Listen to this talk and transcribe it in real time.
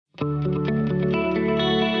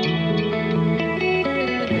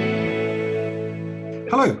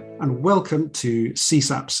Hello, and welcome to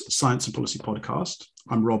CSaP's Science and Policy Podcast.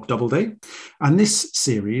 I'm Rob Doubleday, and this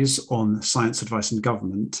series on science advice and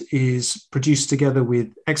government is produced together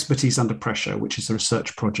with Expertise Under Pressure, which is a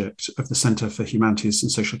research project of the Centre for Humanities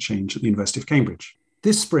and Social Change at the University of Cambridge.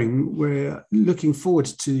 This spring, we're looking forward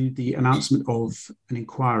to the announcement of an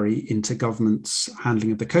inquiry into government's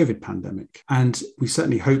handling of the COVID pandemic. And we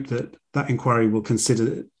certainly hope that that inquiry will consider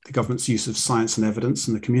the government's use of science and evidence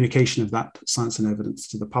and the communication of that science and evidence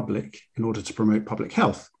to the public in order to promote public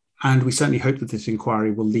health. And we certainly hope that this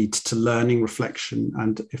inquiry will lead to learning, reflection,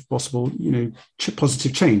 and if possible,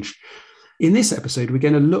 positive change. In this episode, we're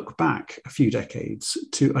going to look back a few decades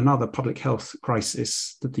to another public health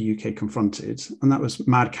crisis that the UK confronted, and that was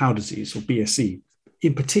mad cow disease, or BSE.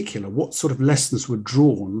 In particular, what sort of lessons were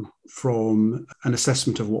drawn from an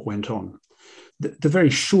assessment of what went on? The very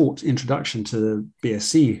short introduction to the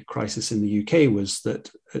BSE crisis in the UK was that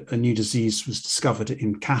a new disease was discovered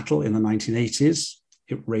in cattle in the 1980s.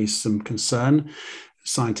 It raised some concern.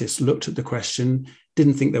 Scientists looked at the question,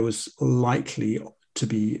 didn't think there was likely to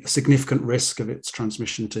be a significant risk of its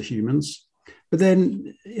transmission to humans. But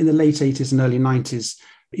then in the late 80s and early 90s,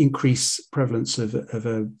 increased prevalence of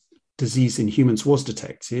a disease in humans was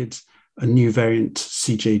detected, a new variant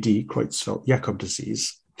CJD, Creutzfeldt-Jakob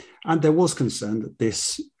disease. And there was concern that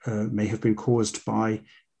this may have been caused by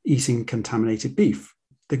eating contaminated beef.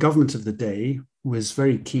 The government of the day was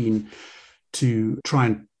very keen to try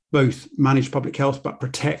and both manage public health but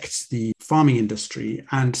protect the farming industry,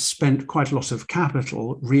 and spent quite a lot of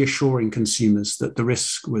capital reassuring consumers that the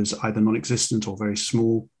risk was either non-existent or very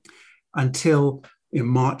small, until in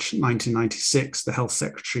March 1996, the health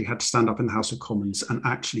secretary had to stand up in the House of Commons and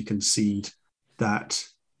actually concede that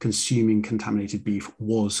consuming contaminated beef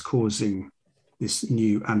was causing this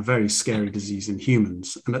new and very scary disease in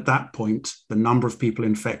humans. And at that point, the number of people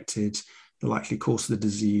infected, the likely course of the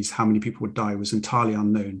disease, how many people would die was entirely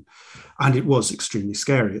unknown. And it was extremely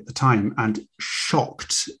scary at the time and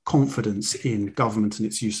shocked confidence in government and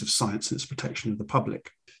its use of science and its protection of the public.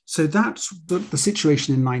 So that's the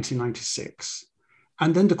situation in 1996.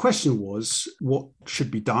 And then the question was, what should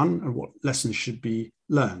be done and what lessons should be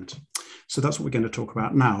learned? So that's what we're going to talk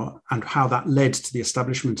about now, and how that led to the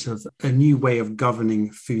establishment of a new way of governing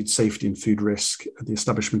food safety and food risk, the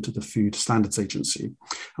establishment of the Food Standards Agency.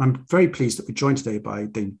 And I'm very pleased that we're joined today by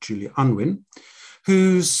Dame Julia Unwin,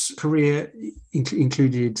 whose career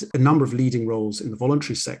included a number of leading roles in the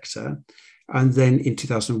voluntary sector. And then in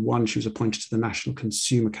 2001, she was appointed to the National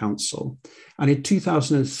Consumer Council. And in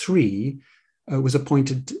 2003, was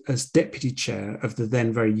appointed as deputy chair of the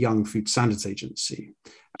then very young Food Standards Agency.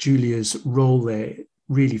 Julia's role there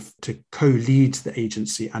really to co-lead the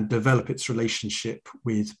agency and develop its relationship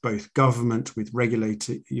with both government, with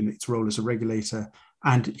regulator, its role as a regulator,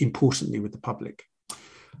 and importantly with the public. And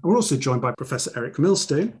we're also joined by Professor Erik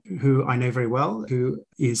Millstone, who I know very well, who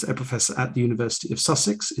is a professor at the University of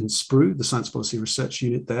Sussex in Sprue, the Science Policy Research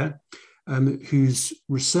Unit there, whose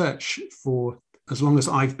research for as long as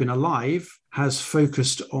I've been alive has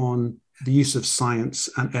focused on the use of science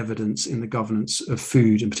and evidence in the governance of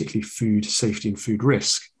food, and particularly food safety and food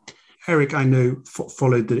risk. Erik, I know,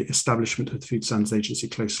 followed the establishment of the Food Standards Agency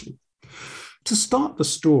closely. To start the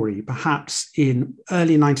story, perhaps in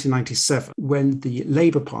early 1997, when the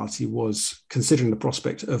Labour Party was considering the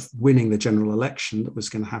prospect of winning the general election that was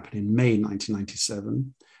going to happen in May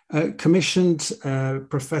 1997, commissioned a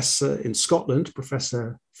professor in Scotland,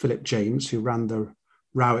 Professor Philip James, who ran the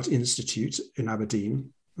Rowett Institute in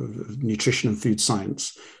Aberdeen of Nutrition and Food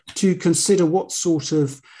Science, to consider what sort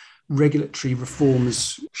of regulatory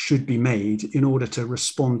reforms should be made in order to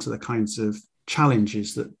respond to the kinds of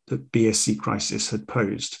challenges that the BSE crisis had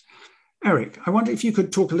posed. Erik, I wonder if you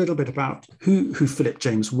could talk a little bit about who Philip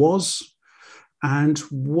James was and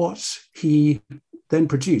what he then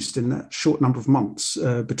produced in that short number of months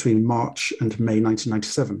between March and May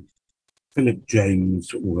 1997. Philip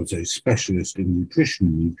James was a specialist in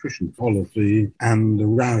nutrition policy, and the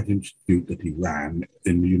Rowett Institute that he ran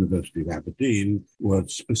in the University of Aberdeen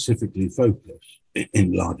was specifically focused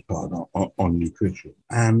in large part on nutrition.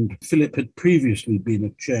 And Philip had previously been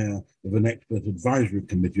a chair of an expert advisory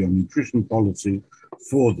committee on nutrition policy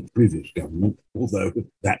for the previous government, although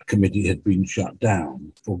that committee had been shut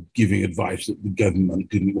down for giving advice that the government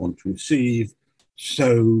didn't want to receive.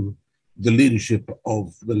 So the leadership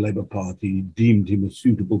of the Labour Party deemed him a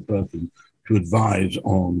suitable person to advise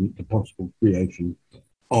on the possible creation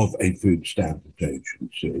of a food standards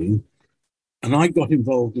agency. And I got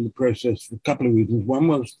involved in the process for a couple of reasons. One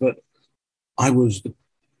was that I was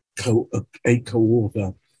a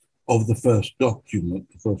co-author of the first document,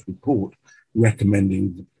 the first report,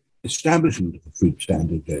 recommending establishment of the Food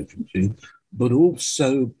Standards Agency, but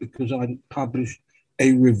also because I published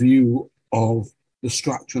a review of the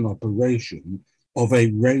structure and operation of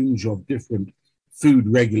a range of different food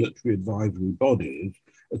regulatory advisory bodies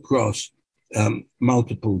across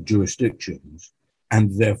multiple jurisdictions,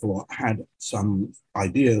 and therefore had some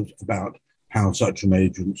ideas about how such an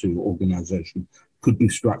agency or organization could be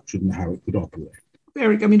structured and how it could operate.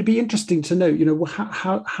 Erik, I mean, it'd be interesting to know,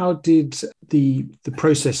 how did the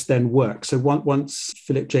process then work? So once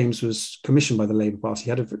Philip James was commissioned by the Labour Party, he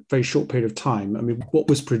had a very short period of time. I mean, what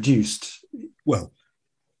was produced? Well,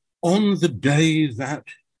 on the day that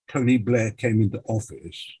Tony Blair came into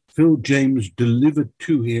office, Phil James delivered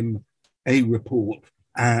to him a report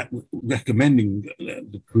recommending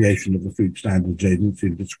the creation of the Food Standards Agency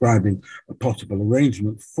and describing a possible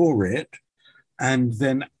arrangement for it. And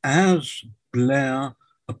then as Blair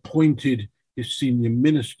appointed his senior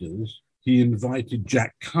ministers, he invited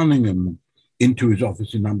Jack Cunningham into his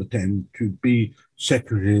office in Number 10 to be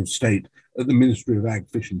Secretary of State at the Ministry of Ag,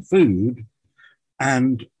 Fish and Food.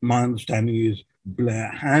 And my understanding is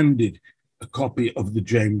Blair handed a copy of the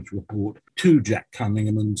James report to Jack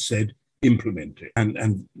Cunningham and said, implement it.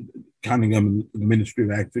 And Cunningham and the Ministry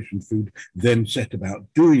of Ag, Fish and Food then set about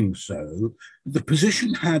doing so. The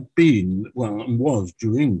position had been, and was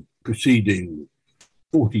during preceding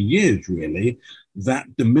 40 years really, that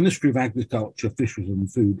the Ministry of Agriculture, Fisheries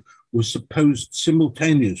and Food was supposed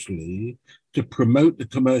simultaneously to promote the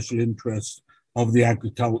commercial interests of the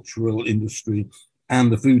agricultural industry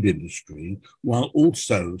and the food industry, while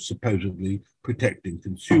also supposedly protecting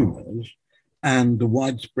consumers. And the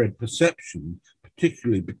widespread perception,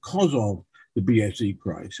 particularly because of the BSE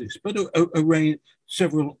crisis, but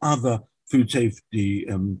several other food safety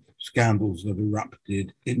scandals that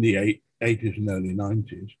erupted in the 80s and early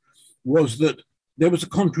 90s, was that there was a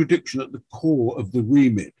contradiction at the core of the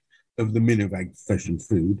remit of the Ministry of Ag, Fish and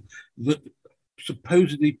Food, that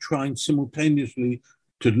supposedly trying simultaneously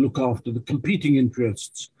to look after the competing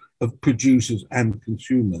interests of producers and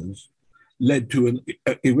consumers led to an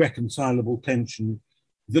irreconcilable tension,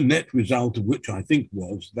 the net result of which I think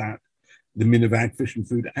was that the Ministry of Ag, Fish and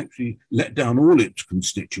Food actually let down all its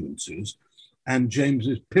constituencies. And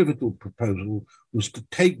James's pivotal proposal was to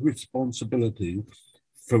take responsibility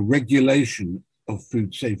for regulation of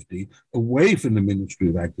food safety away from the Ministry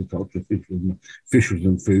of Agriculture, Fisheries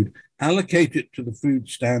and Food, allocate it to the Food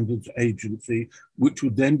Standards Agency, which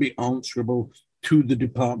would then be answerable to the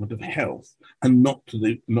Department of Health and not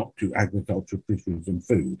to Agriculture, Fisheries and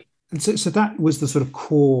Food. And so that was the sort of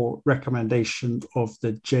core recommendation of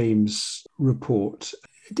the James report.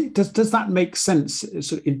 Does that make sense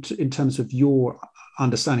sort of in terms of your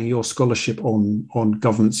understanding, your scholarship on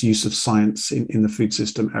government's use of science in the food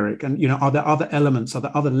system, Erik? And are there other elements, are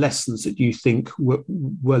there other lessons that you think were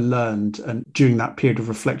learned and during that period of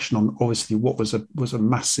reflection on obviously what was a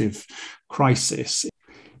massive crisis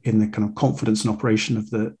in the kind of confidence and operation of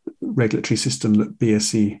the regulatory system that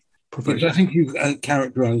BSE provided? I think you've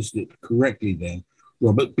characterised it correctly there,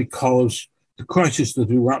 Robert, because the crisis that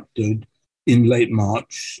erupted in late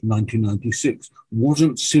March 1996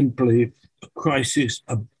 wasn't simply a crisis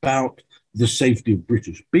about the safety of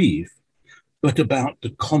British beef, but about the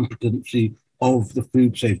competency of the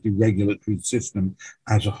food safety regulatory system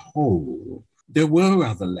as a whole. There were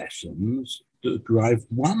other lessons that derived.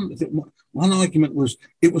 One argument was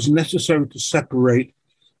it was necessary to separate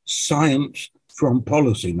science from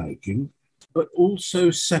policy making, but also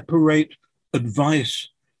separate advice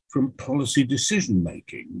from policy decision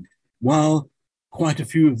making. While quite a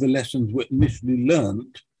few of the lessons were initially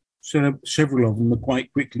learnt, several of them were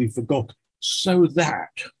quite quickly forgotten. So that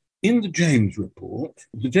in the James report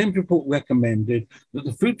recommended that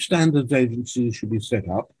the Food Standards Agency should be set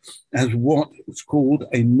up as what was called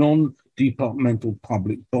a non-departmental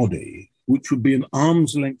public body, which would be an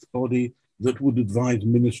arm's length body that would advise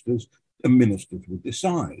ministers, and ministers would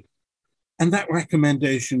decide. And that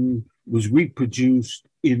recommendation was reproduced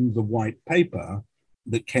in the white paper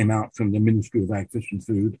that came out from the Ministry of Ag, Fish and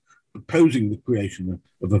Food, proposing the creation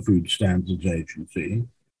of a Food Standards Agency.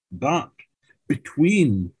 But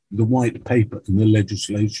between the white paper and the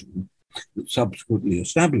legislation that subsequently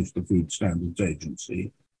established the Food Standards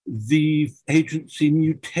Agency, the agency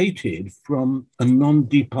mutated from a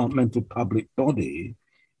non-departmental public body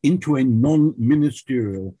into a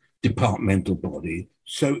non-ministerial departmental body.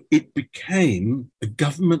 So it became a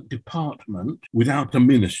government department without a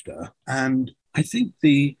minister. And I think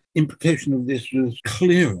the implication of this was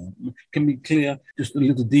can be clear, just a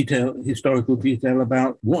little historical detail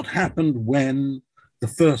about what happened when the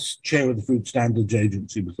first chair of the Food Standards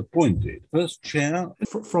Agency was appointed. First chair.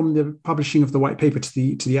 From the publishing of the white paper to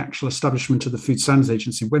the actual establishment of the Food Standards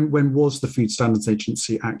Agency, when was the Food Standards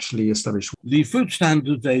Agency actually established? The Food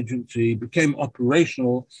Standards Agency became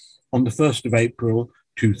operational on the 1st of April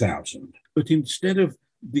 2000. But instead of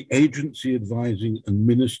the agency advising and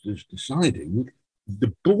ministers deciding,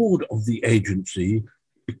 the board of the agency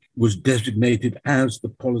was designated as the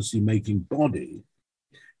policy-making body.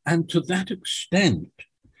 And to that extent,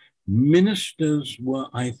 ministers were,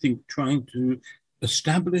 I think, trying to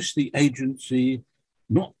establish the agency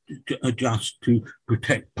not just to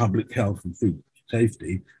protect public health and food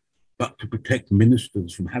safety, but to protect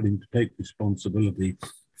ministers from having to take responsibility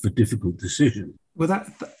for difficult decisions. Well,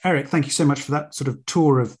 Erik, thank you so much for that sort of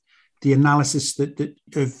tour of the analysis that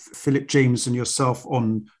of Philip James and yourself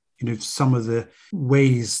on, some of the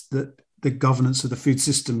ways that the governance of the food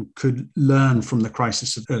system could learn from the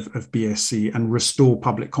crisis of BSE and restore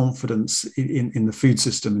public confidence in the food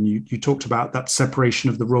system. And you talked about that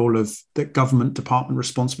separation of the role of the government department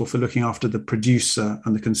responsible for looking after the producer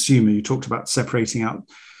and the consumer. You talked about separating out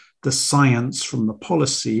the science from the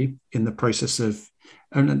policy in the process of,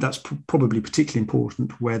 and that's probably particularly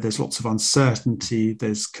important where there's lots of uncertainty,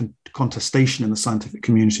 there's contestation in the scientific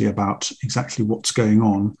community about exactly what's going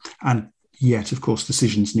on, and yet, of course,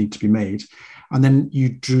 decisions need to be made. And then you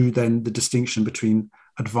drew then the distinction between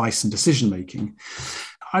advice and decision-making.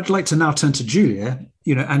 I'd like to now turn to Julia,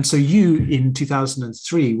 and so you in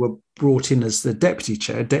 2003 were brought in as the deputy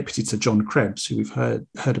chair, deputy to John Krebs, who we've heard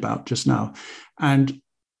about just now. And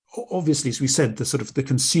obviously, as we said, the sort of the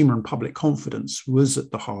consumer and public confidence was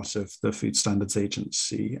at the heart of the Food Standards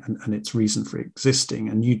Agency and its reason for existing.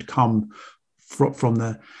 And you'd come from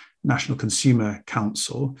the National Consumer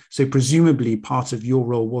Council. So presumably part of your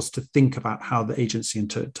role was to think about how the agency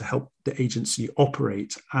and to help the agency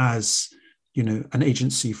operate as, an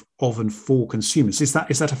agency of and for consumers. Is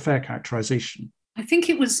that a fair characterization? I think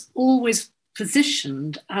it was always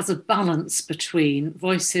positioned as a balance between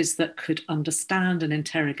voices that could understand and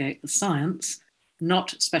interrogate the science,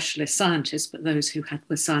 not specialist scientists, but those who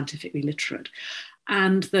were scientifically literate,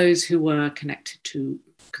 and those who were connected to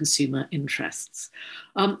consumer interests.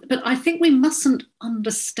 But I think we mustn't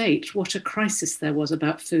understate what a crisis there was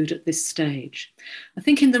about food at this stage. I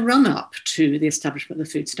think in the run-up to the establishment of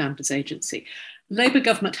the Food Standards Agency, Labour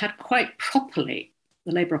government had quite properly,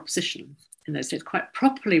 the Labour opposition in those days, quite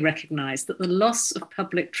properly recognised that the loss of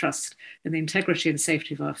public trust in the integrity and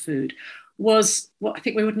safety of our food was what I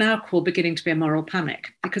think we would now call beginning to be a moral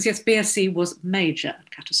panic. Because yes, BSE was major and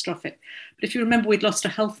catastrophic. But if you remember, we'd lost a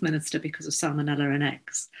health minister because of salmonella in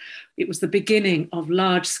eggs. It was the beginning of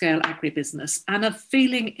large-scale agribusiness and a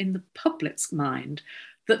feeling in the public's mind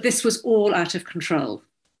that this was all out of control.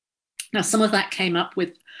 Now, some of that came up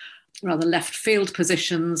with rather left field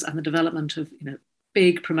positions and the development of,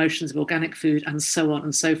 big promotions of organic food and so on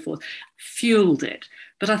and so forth, fueled it.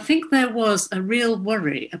 But I think there was a real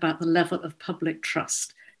worry about the level of public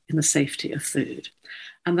trust in the safety of food.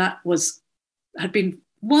 And that had been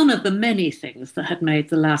one of the many things that had made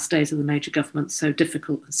the last days of the major government so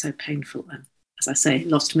difficult and so painful, and, as I say,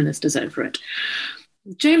 lost ministers over it.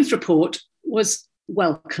 James' report was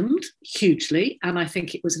welcomed hugely, and I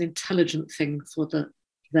think it was an intelligent thing for the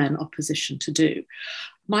then opposition to do.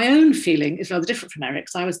 My own feeling is rather different from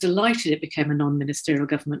Erik's. I was delighted it became a non-ministerial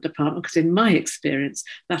government department because in my experience,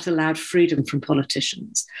 that allowed freedom from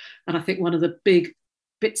politicians. And I think one of the big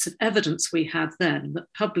bits of evidence we had then that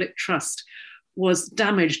public trust was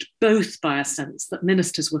damaged both by a sense that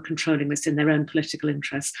ministers were controlling this in their own political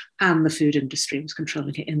interests and the food industry was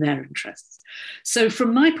controlling it in their interests. So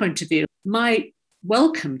from my point of view, my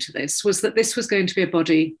welcome to this was that this was going to be a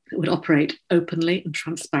body that would operate openly and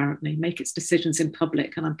transparently, make its decisions in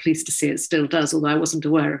public, and I'm pleased to see it still does, although I wasn't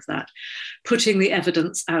aware of that, putting the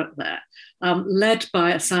evidence out there, led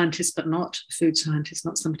by a scientist, but not a food scientist,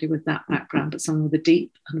 not somebody with that background, but someone with a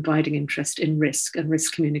deep and abiding interest in risk and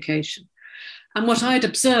risk communication. And what I'd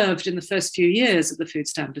observed in the first few years of the Food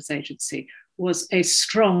Standards Agency was a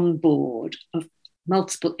strong board of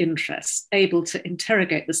multiple interests, able to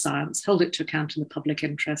interrogate the science, hold it to account in the public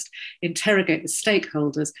interest, interrogate the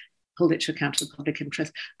stakeholders, hold it to account in the public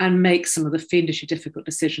interest, and make some of the fiendishly difficult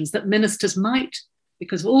decisions that ministers might,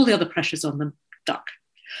 because of all the other pressures on them, duck.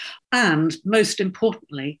 And most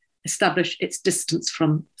importantly, establish its distance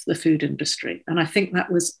from the food industry. And I think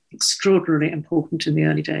that was extraordinarily important in the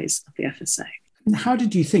early days of the FSA. How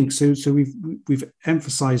did you think? So we've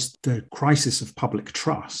emphasised the crisis of public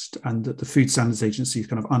trust and that the Food Standards Agency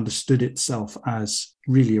kind of understood itself as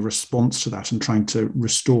really a response to that and trying to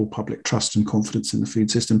restore public trust and confidence in the food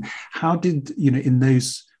system. How did, in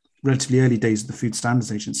those relatively early days of the Food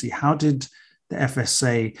Standards Agency. How did the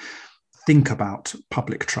FSA think about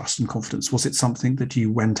public trust and confidence? Was it something that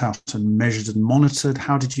you went out and measured and monitored?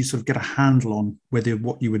 How did you sort of get a handle on whether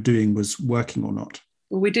what you were doing was working or not?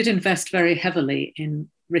 Well, we did invest very heavily in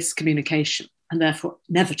risk communication, and therefore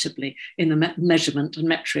inevitably in the measurement and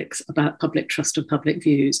metrics about public trust and public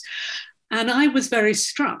views. And I was very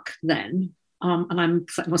struck then, and I'm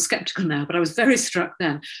more sceptical now, but I was very struck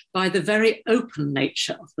then by the very open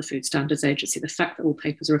nature of the Food Standards Agency, the fact that all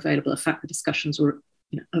papers are available, the fact that discussions were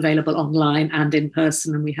available online and in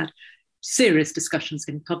person, and we had serious discussions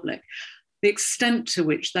in public, the extent to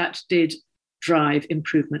which that did drive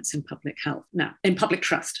improvements in public health. Now, in public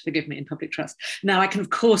trust, in public trust. Now, I can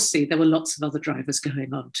of course see there were lots of other drivers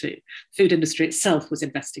going on too. The food industry itself was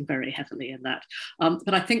investing very heavily in that.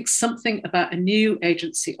 But I think something about a new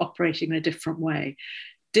agency operating in a different way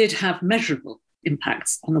did have measurable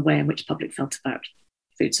impacts on the way in which the public felt about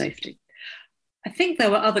food safety. I think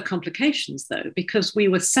there were other complications though, because we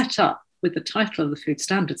were set up with the title of the Food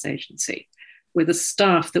Standards Agency with a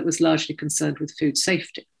staff that was largely concerned with food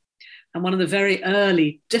safety. And one of the very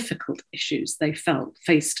early difficult issues they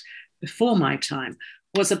faced before my time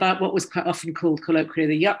was about what was quite often called colloquially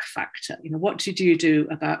the yuck factor. What did you do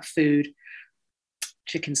about food,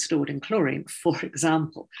 chicken stored in chlorine, for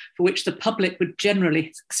example, for which the public would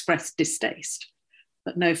generally express distaste,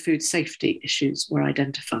 but no food safety issues were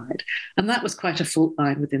identified. And that was quite a fault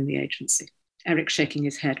line within the agency. Erik's shaking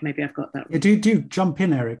his head. Maybe I've got that wrong. Yeah, do jump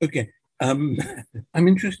in, Erik. Okay. I'm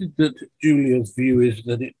interested that Julia's view is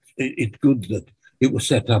that it's good that it was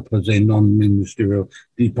set up as a non-ministerial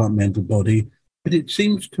departmental body, but it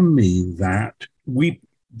seems to me that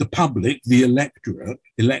the public, the electorate,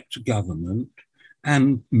 elects government,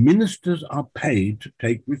 and ministers are paid to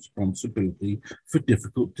take responsibility for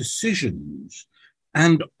difficult decisions.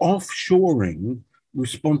 And offshoring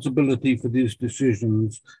responsibility for these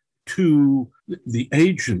decisions to the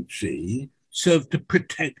agency served to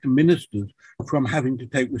protect ministers from having to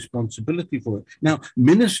take responsibility for it. Now,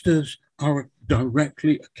 ministers are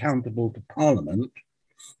directly accountable to Parliament,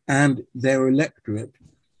 and their electorate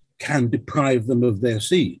can deprive them of their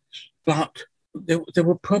seats. But there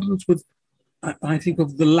were problems with, I think,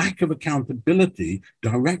 of the lack of accountability,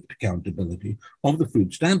 direct accountability of the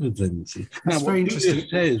Food Standards Agency. That's now, very what Julia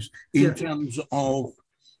says in terms of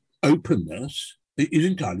openness is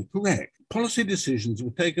entirely correct. Policy decisions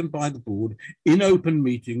were taken by the board in open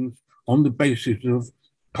meetings on the basis of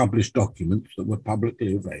published documents that were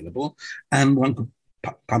publicly available, and one could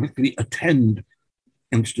publicly attend,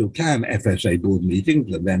 and still can, FSA board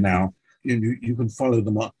meetings, and they're now, you can follow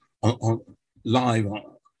them on live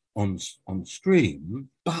on stream,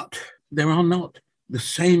 but there are not the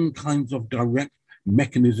same kinds of direct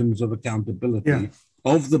mechanisms of accountability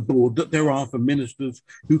of the board that there are for ministers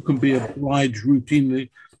who can be obliged routinely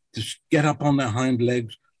to get up on their hind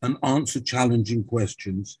legs and answer challenging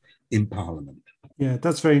questions in Parliament. Yeah,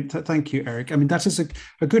 that's thank you, Erik. I mean, that is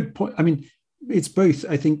a good point. I mean, it's both,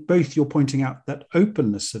 I think both you're pointing out that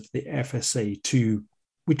openness of the FSA to,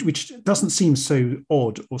 which doesn't seem so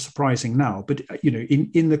odd or surprising now, but,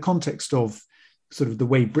 in the context of sort of the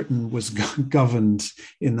way Britain was governed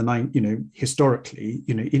in the historically,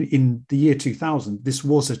 in the year 2000, this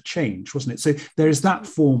was a change, wasn't it? So there is that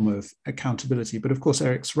form of accountability. But of course,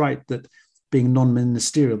 Erik's right that being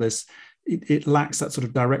non-ministerial, it lacks that sort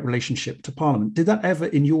of direct relationship to Parliament. Did that ever,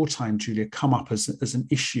 in your time, Julia, come up as an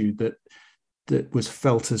issue that was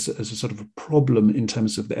felt as a sort of a problem in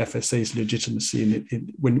terms of the FSA's legitimacy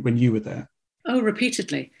when you were there? Oh,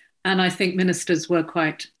 repeatedly. And I think ministers were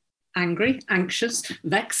quite angry, anxious,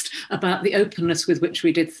 vexed about the openness with which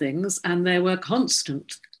we did things. And there were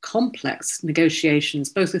constant, complex negotiations,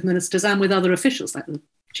 both with ministers and with other officials, like the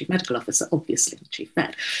Chief Medical Officer, obviously, the Chief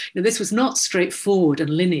Vet. This was not straightforward and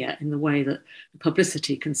linear in the way that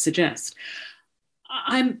publicity can suggest.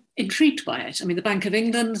 I'm intrigued by it. I mean, the Bank of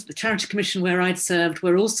England, the Charity Commission where I'd served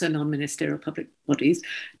were also non-ministerial public bodies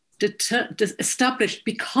established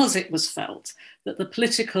because it was felt that the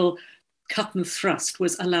political cut and thrust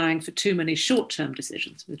was allowing for too many short-term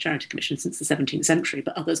decisions, the Charity Commission since the 17th century,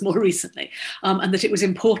 but others more recently, and that it was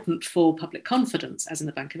important for public confidence, as in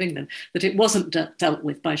the Bank of England, that it wasn't dealt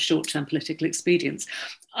with by short-term political expedients.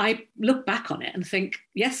 I look back on it and think,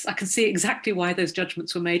 yes, I can see exactly why those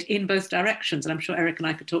judgments were made in both directions, and I'm sure Erik and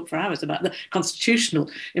I could talk for hours about the constitutional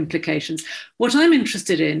implications. What I'm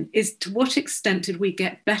interested in is to what extent did we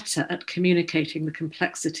get better at communicating the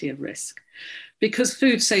complexity of risk? Because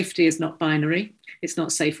food safety is not binary. It's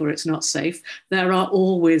not safe or it's not safe. There are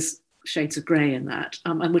always shades of grey in that,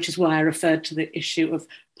 and which is why I referred to the issue of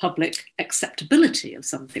public acceptability of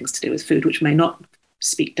some things to do with food, which may not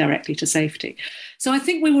speak directly to safety. So I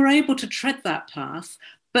think we were able to tread that path,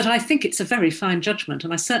 but I think it's a very fine judgment,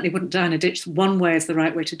 and I certainly wouldn't down a ditch one way is the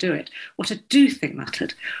right way to do it. What I do think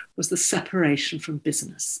mattered was the separation from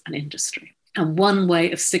business and industry. And one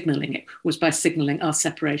way of signalling it was by signalling our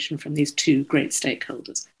separation from these two great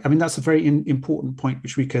stakeholders. I mean, that's a very important point,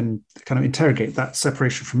 which we can kind of interrogate, that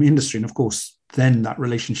separation from industry. And of course, then that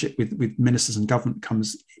relationship with ministers and government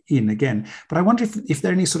comes in again. But I wonder if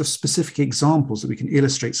there are any sort of specific examples that we can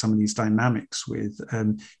illustrate some of these dynamics with.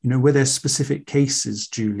 Were there specific cases,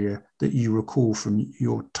 Julia, that you recall from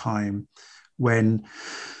your time when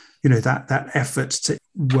that effort to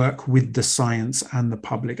work with the science and the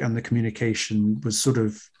public and the communication was sort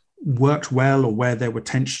of worked well, or where there were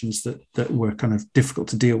tensions that were kind of difficult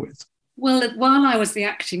to deal with? Well, while I was the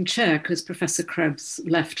acting chair, because Professor Krebs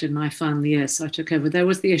left in my final year, so I took over, there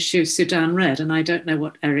was the issue of Sudan Red, and I don't know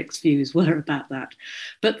what Erik's views were about that.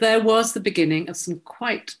 But there was the beginning of some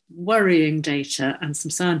quite worrying data and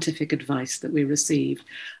some scientific advice that we received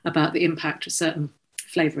about the impact of certain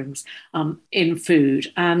flavourings in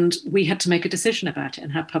food, and we had to make a decision about it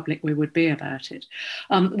and how public we would be about it.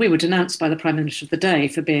 We were denounced by the Prime Minister of the day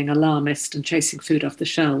for being alarmist and chasing food off the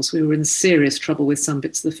shelves. We were in serious trouble with some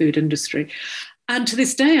bits of the food industry. And to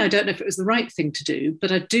this day, I don't know if it was the right thing to do,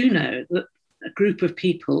 but I do know that a group of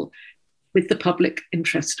people with the public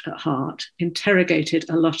interest at heart interrogated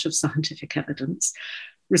a lot of scientific evidence,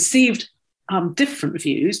 received different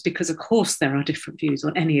views, because of course there are different views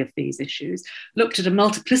on any of these issues, looked at a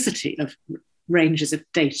multiplicity of ranges of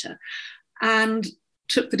data, and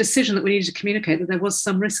took the decision that we needed to communicate that there was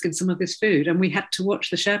some risk in some of this food, and we had to watch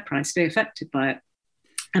the share price be affected by it.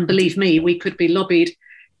 And believe me, we could be lobbied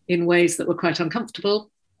in ways that were quite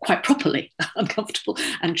uncomfortable, quite properly uncomfortable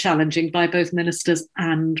and challenging, by both ministers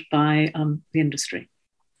and by the industry.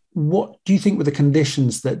 What do you think were the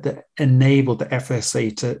conditions that enabled the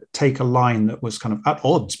FSA to take a line that was kind of at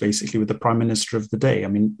odds, basically, with the Prime Minister of the day? I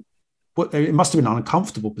mean, it must have been an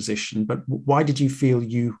uncomfortable position, but why did you feel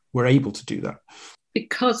you were able to do that?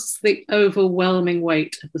 Because the overwhelming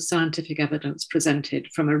weight of the scientific evidence presented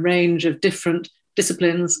from a range of different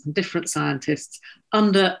disciplines and different scientists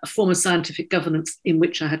under a form of scientific governance in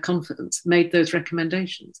which I had confidence made those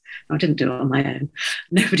recommendations. I didn't do it on my own.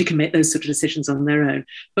 Nobody can make those sort of decisions on their own.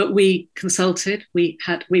 But we consulted. We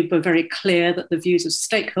were very clear that the views of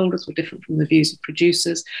stakeholders were different from the views of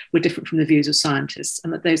producers, were different from the views of scientists,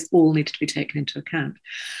 and that those all needed to be taken into account.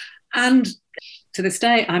 And to this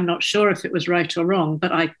day, I'm not sure if it was right or wrong,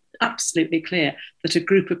 but I'm absolutely clear that a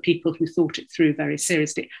group of people who thought it through very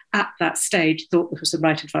seriously at that stage thought this was the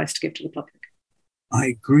right advice to give to the public. I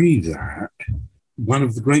agree that one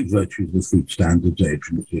of the great virtues of the Food Standards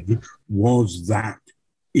Agency was that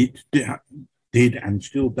it did and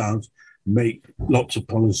still does make lots of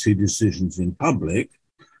policy decisions in public,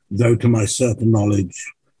 though to my certain knowledge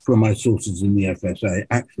from my sources in the FSA,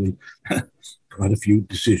 actually quite a few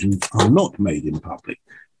decisions are not made in public.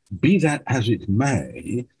 Be that as it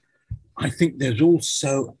may, I think there's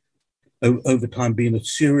also, over time, been a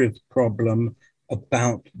serious problem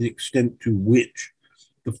about the extent to which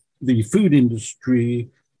the food industry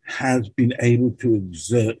has been able to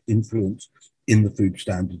exert influence in the Food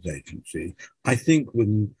Standards Agency. I think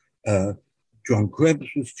when John Krebs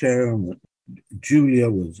was chair and when Julia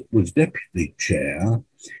was deputy chair,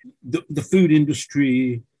 the food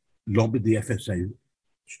industry lobbied the FSA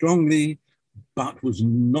strongly, but was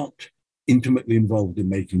not intimately involved in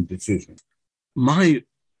making decisions. My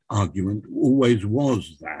argument always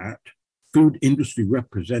was that food industry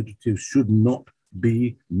representatives should not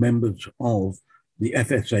be members of the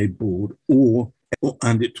FSA board,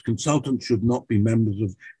 and its consultants should not be members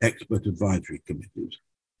of expert advisory committees.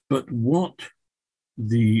 But what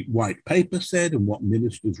the white paper said and what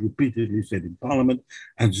ministers repeatedly said in Parliament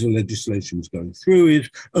as the legislation was going through is,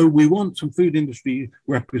 we want some food industry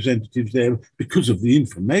representatives there because of the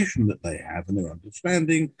information that they have and their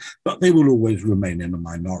understanding, but they will always remain in a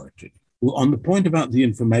minority. Well, on the point about the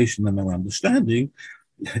information and their understanding,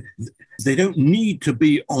 they don't need to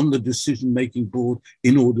be on the decision-making board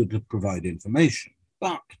in order to provide information.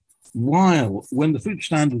 But when the Food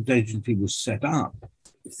Standards Agency was set up,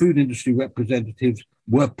 food industry representatives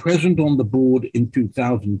were present on the board in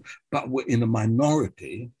 2000, but were in a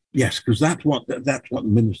minority. Yes, because that's what the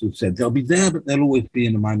minister said. They'll be there, but they'll always be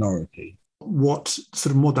in a minority. What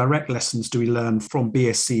sort of more direct lessons do we learn from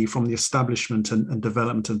BSE, from the establishment and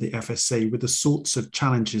development of the FSA, with the sorts of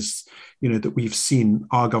challenges, that we've seen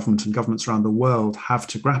our government and governments around the world have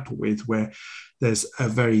to grapple with, where there's a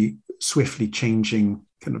very swiftly changing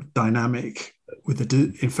kind of dynamic with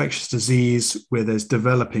the infectious disease, where there's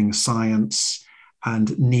developing science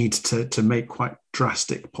and need to make quite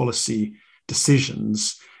drastic policy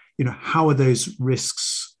decisions, how are those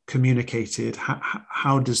risks communicated?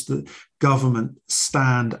 How does the government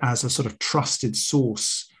stand as a sort of trusted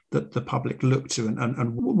source that the public look to?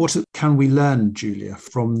 And what can we learn, Julia,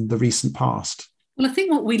 from the recent past? Well, I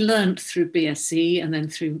think what we learned through BSE and then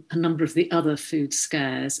through a number of the other food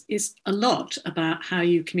scares is a lot about how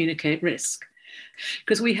you communicate risk.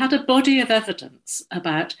 Because we had a body of evidence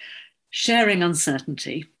about sharing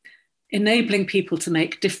uncertainty, enabling people to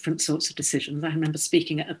make different sorts of decisions. I remember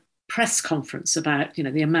speaking at a press conference about,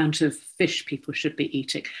 the amount of fish people should be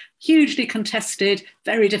eating. Hugely contested,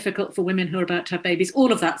 very difficult for women who are about to have babies,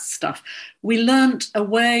 all of that stuff. We learnt a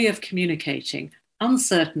way of communicating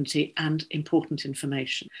uncertainty and important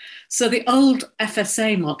information. So the old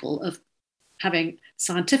FSA model of having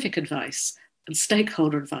scientific advice and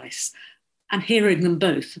stakeholder advice and hearing them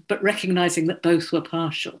both, but recognising that both were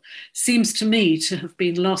partial, seems to me to have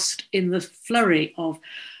been lost in the flurry of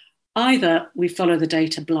either we follow the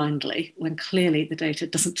data blindly, when clearly the data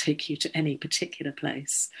doesn't take you to any particular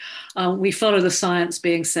place. We follow the science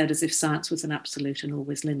being said as if science was an absolute and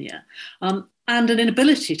always linear. And an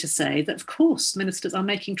inability to say that, of course, ministers are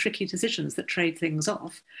making tricky decisions that trade things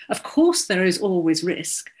off. Of course, there is always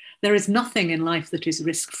risk. There is nothing in life that is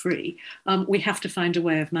risk-free. We have to find a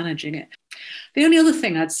way of managing it. The only other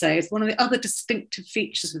thing I'd say is one of the other distinctive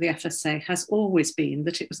features of the FSA has always been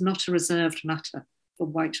that it was not a reserved matter for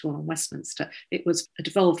Whitehall and Westminster. It was a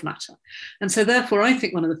devolved matter. And so therefore, I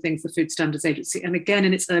think one of the things the Food Standards Agency, and again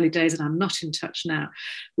in its early days, and I'm not in touch now,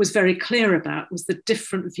 was very clear about was the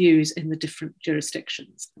different views in the different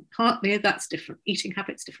jurisdictions. And partly that's different eating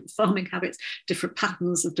habits, different farming habits, different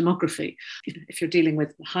patterns of demography. If you're dealing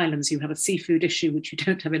with the Highlands, you have a seafood issue, which you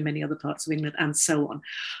don't have in many other parts of England, and so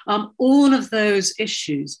on. All of those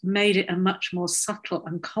issues made it a much more subtle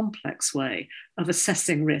and complex way of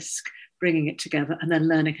assessing risk, bringing it together and then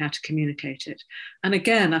learning how to communicate it. And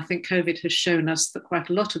again, I think COVID has shown us that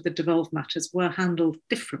quite a lot of the devolved matters were handled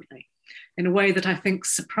differently in a way that I think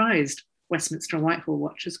surprised Westminster and Whitehall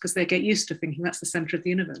watchers, because they get used to thinking that's the centre of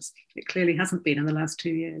the universe. It clearly hasn't been in the last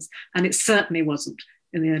 2 years. And it certainly wasn't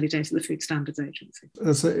in the early days of the Food Standards Agency.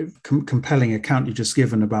 There's a compelling account you've just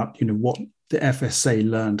given about, what the FSA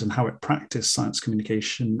learned and how it practiced science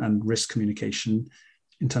communication and risk communication,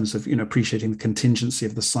 in terms of, appreciating the contingency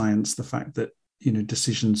of the science, the fact that,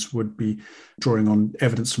 decisions would be drawing on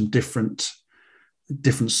evidence from different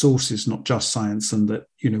sources, not just science, and that,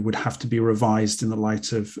 would have to be revised in the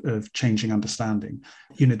light of changing understanding.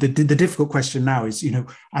 The difficult question now is,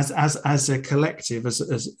 as a collective,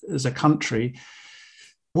 as a country,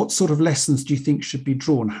 what sort of lessons do you think should be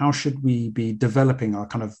drawn? How should we be developing our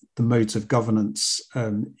kind of the modes of governance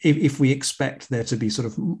if we expect there to be sort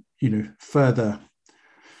of, further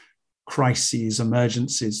crises,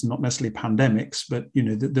 emergencies, not necessarily pandemics, but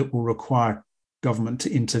that will require government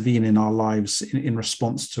to intervene in our lives in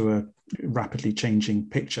response to a rapidly changing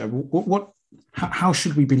picture? How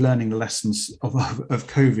should we be learning the lessons of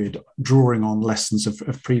COVID, drawing on lessons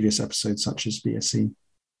of previous episodes such as BSE?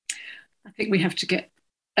 I think we have to get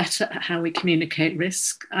better at how we communicate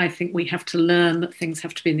risk. I think we have to learn that things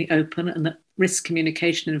have to be in the open, and that risk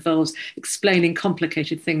communication involves explaining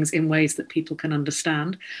complicated things in ways that people can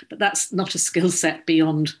understand. But that's not a skill set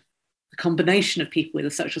beyond the combination of people with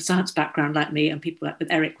a social science background like me and people like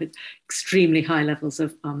with Erik with extremely high levels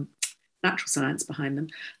of natural science behind them.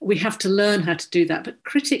 We have to learn how to do that. But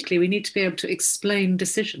critically, we need to be able to explain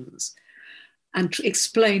decisions and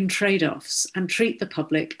explain trade-offs and treat the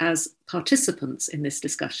public as participants in this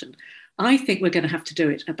discussion. I think we're going to have to do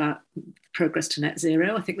it about progress to net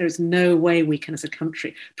zero. I think there is no way we can, as a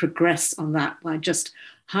country, progress on that by just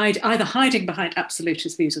either hiding behind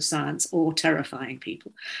absolutist views of science or terrifying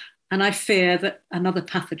people. And I fear that another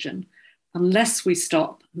pathogen, unless we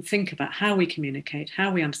stop and think about how we communicate,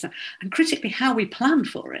 how we understand, and critically how we plan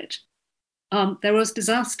for it. There was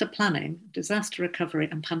disaster planning, disaster recovery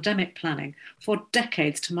and pandemic planning for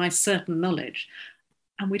decades, to my certain knowledge,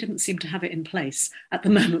 and we didn't seem to have it in place at the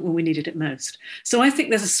moment when we needed it most. So I think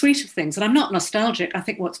there's a suite of things, and I'm not nostalgic. I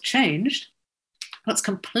think what's changed, what's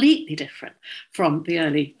completely different from the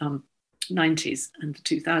early 90s and the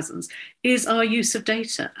 2000s, is our use of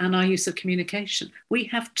data and our use of communication. We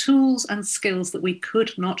have tools and skills that we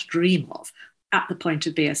could not dream of at the point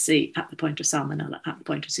of BSE, at the point of Salmonella, at the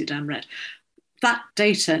point of Sudan Red. That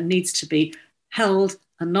data needs to be held,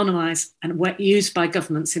 anonymised, and used by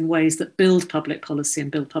governments in ways that build public policy and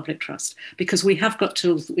build public trust, because we have got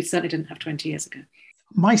tools that we certainly didn't have 20 years ago.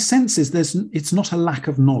 My sense is it's not a lack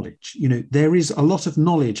of knowledge. There is a lot of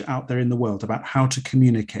knowledge out there in the world about how to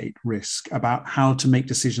communicate risk, about how to make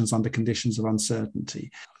decisions under conditions of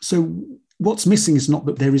uncertainty. So what's missing is not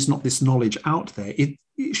that there is not this knowledge out there.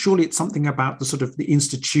 Surely it's something about the sort of the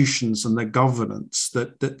institutions and the governance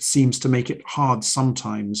that seems to make it hard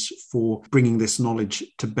sometimes for bringing this knowledge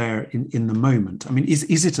to bear in the moment. I mean,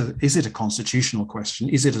 is it a constitutional question?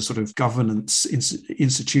 Is it a sort of governance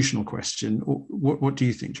institutional question? Or what do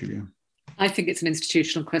you think, Julia? I think it's an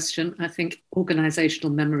institutional question. I think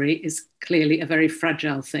organisational memory is clearly a very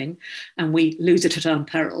fragile thing, and we lose it at our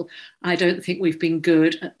peril. I don't think we've been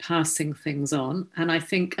good at passing things on. And I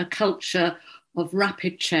think a culture of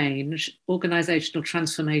rapid change, organisational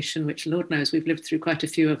transformation, which Lord knows we've lived through quite a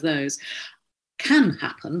few of those, can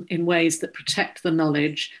happen in ways that protect the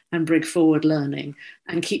knowledge and bring forward learning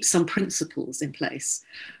and keep some principles in place.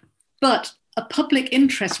 But a public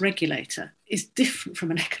interest regulator is different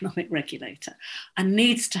from an economic regulator and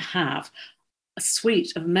needs to have a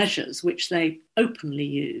suite of measures which they openly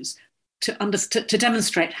use to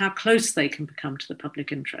demonstrate how close they can become to the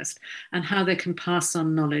public interest and how they can pass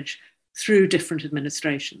on knowledge through different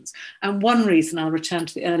administrations. And one reason, I'll return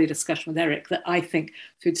to the earlier discussion with Erik, that I think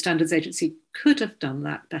Food Standards Agency could have done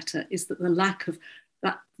that better is that the lack of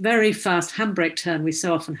that very fast handbrake turn we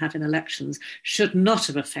so often have in elections should not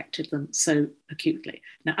have affected them so acutely.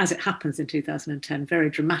 Now, as it happens in 2010, very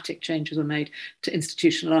dramatic changes were made to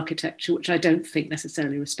institutional architecture, which I don't think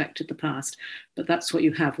necessarily respected the past, but that's what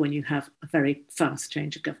you have when you have a very fast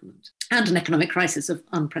change of government and an economic crisis of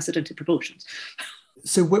unprecedented proportions.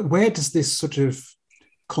 So where does this sort of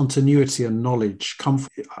continuity and knowledge come from?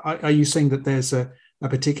 Are you saying that there's a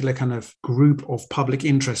particular kind of group of public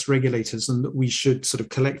interest regulators and that we should sort of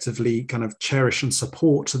collectively kind of cherish and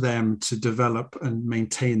support them to develop and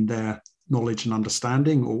maintain their knowledge and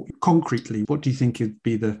understanding? Or concretely, what do you think would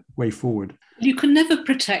be the way forward? You can never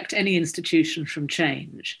protect any institution from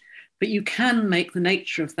change, but you can make the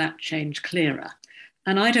nature of that change clearer.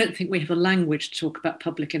 And I don't think we have a language to talk about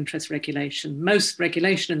public interest regulation. Most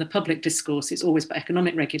regulation in the public discourse is always about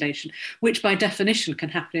economic regulation, which by definition can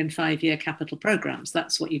happen in 5-year capital programmes.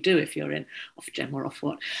 That's what you do if you're in Ofgem or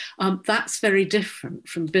Ofwat. That's very different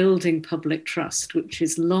from building public trust, which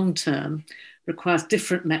is long-term, requires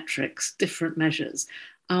different metrics, different measures,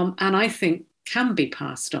 and I think can be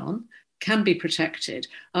passed on, can be protected,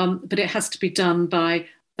 but it has to be done by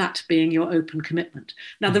that being your open commitment.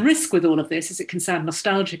 Now, the risk with all of this is it can sound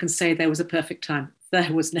nostalgic and say there was a perfect time.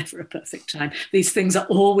 There was never a perfect time. These things are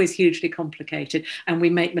always hugely complicated and we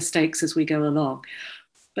make mistakes as we go along.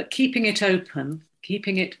 But keeping it open,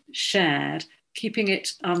 keeping it shared, keeping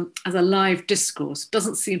it as a live discourse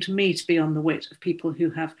doesn't seem to me to be on the wit of people who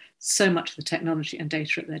have so much of the technology and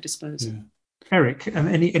data at their disposal. Yeah. Erik,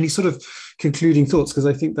 any sort of concluding thoughts? Because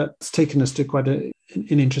I think that's taken us to quite an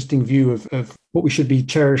interesting view of what we should be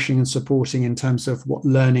cherishing and supporting in terms of what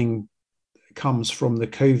learning comes from the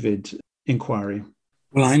COVID inquiry.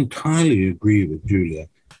 Well, I entirely agree with Julia,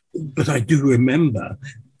 but I do remember,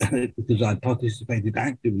 because I participated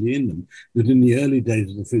actively in them, that in the early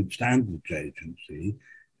days of the Food Standards Agency,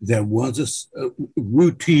 there was a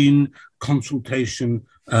routine consultation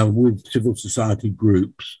with civil society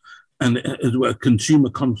groups, and as well,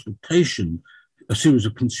 a series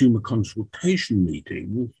of consumer consultation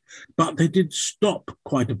meetings, but they did stop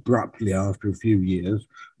quite abruptly after a few years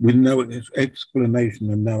with no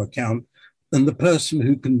explanation and no account. And the person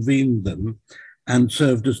who convened them and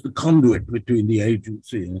served as the conduit between the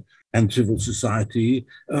agency and civil society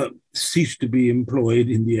ceased to be employed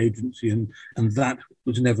in the agency, and that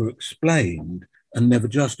was never explained and never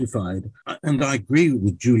justified. And I agree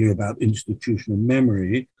with Julia about institutional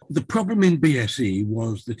memory. The problem in BSE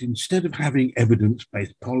was that instead of having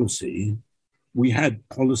evidence-based policy, we had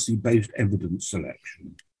policy-based evidence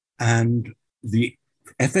selection. And the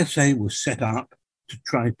FSA was set up to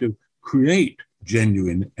try to create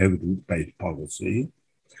genuine evidence-based policy.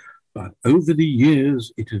 But over the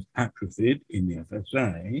years, it has atrophied in the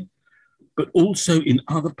FSA, but also in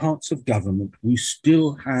other parts of government, we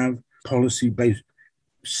still have policy-based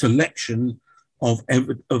selection of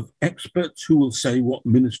experts who will say what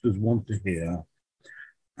ministers want to hear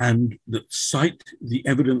and that cite the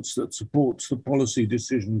evidence that supports the policy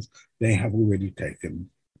decisions they have already taken.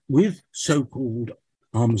 With so-called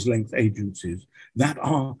arm's length agencies that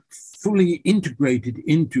are fully integrated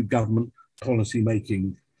into government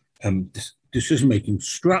policy-making, decision-making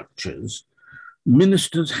structures,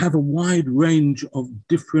 ministers have a wide range of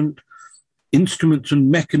different instruments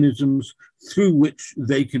and mechanisms through which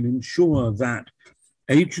they can ensure that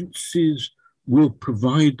agencies will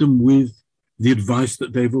provide them with the advice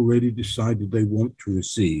that they've already decided they want to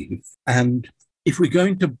receive. And if we're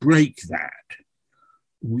going to break that,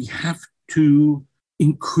 we have to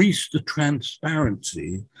increase the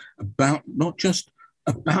transparency about not just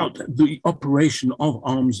about the operation of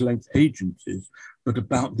arm's length agencies, but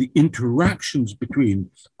about the interactions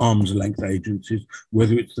between arm's length agencies,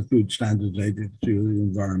 whether it's the Food Standards Agency or the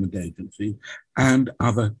Environment Agency, and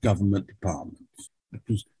other government departments,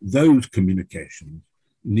 because those communications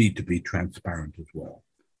need to be transparent as well.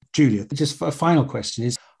 Julia, just a final question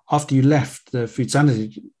is, after you left the Food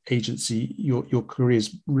Standards Agency, your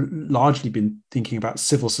career's largely been thinking about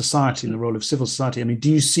civil society and the role of civil society. I mean,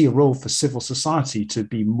 do you see a role for civil society to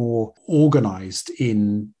be more organised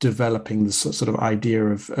in developing the sort of idea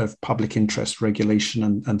of public interest regulation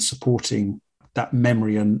and supporting that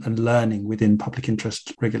memory and learning within public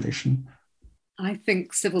interest regulation? I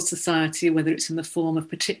think civil society, whether it's in the form of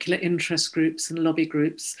particular interest groups and lobby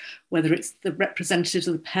groups, whether it's the representatives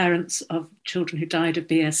of the parents of children who died of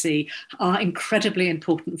BSE, are incredibly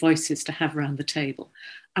important voices to have around the table.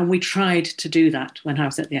 And we tried to do that when I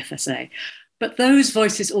was at the FSA. But those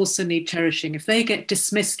voices also need cherishing. If they get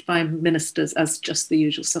dismissed by ministers as just the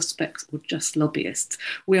usual suspects or just lobbyists,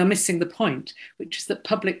 we are missing the point, which is that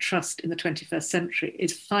public trust in the 21st century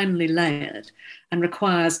is finely layered and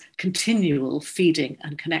requires continual feeding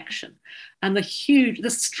and connection. And the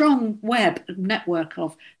strong web network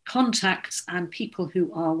of contacts and people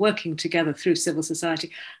who are working together through civil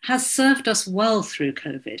society has served us well through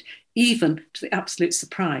COVID, even to the absolute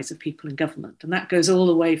surprise of people in government. And that goes all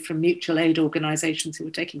the way from mutual aid organisations who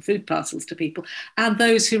were taking food parcels to people and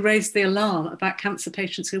those who raised the alarm about cancer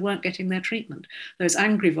patients who weren't getting their treatment. Those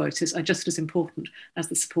angry voices are just as important as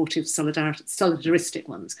the supportive, solidaristic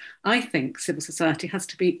ones. I think civil society has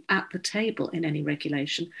to be at the table in any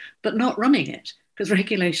regulation, but not running it, because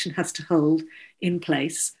regulation has to hold in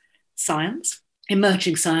place science,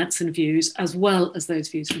 emerging science and views, as well as those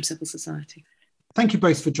views from civil society. Thank you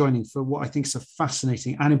both for joining for what I think is a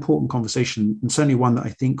fascinating and important conversation, and certainly one that I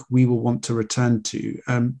think we will want to return to.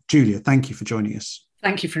 Julia, thank you for joining us.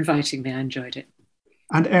 Thank you for inviting me. I enjoyed it.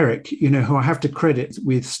 And Erik, who I have to credit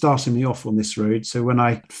with starting me off on this road. So when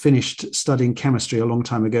I finished studying chemistry a long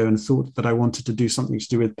time ago and thought that I wanted to do something to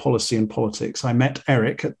do with policy and politics, I met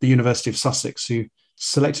Erik at the University of Sussex, who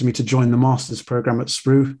selected me to join the master's programme at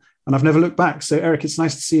SPRU. And I've never looked back. So, Erik, it's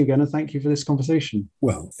nice to see you again, and thank you for this conversation.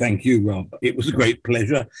 Well, thank you, Rob. It was a great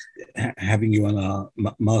pleasure having you on our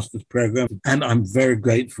master's programme, and I'm very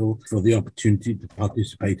grateful for the opportunity to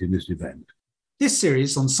participate in this event. This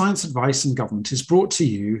series on science advice and government is brought to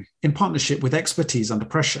you in partnership with Expertise Under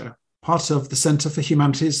Pressure, part of the Centre for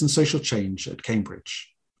Humanities and Social Change at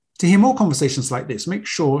Cambridge. To hear more conversations like this, make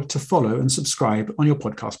sure to follow and subscribe on your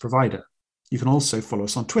podcast provider. You can also follow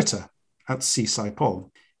us on Twitter at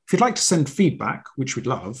CSaP. If you'd like to send feedback, which we'd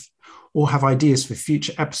love, or have ideas for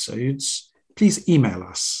future episodes, please email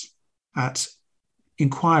us at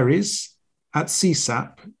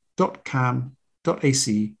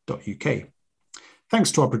inquiries@csap.cam.ac.uk.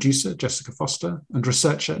 Thanks to our producer, Jessica Foster, and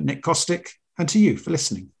researcher, Nick Kostick, and to you for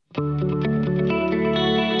listening.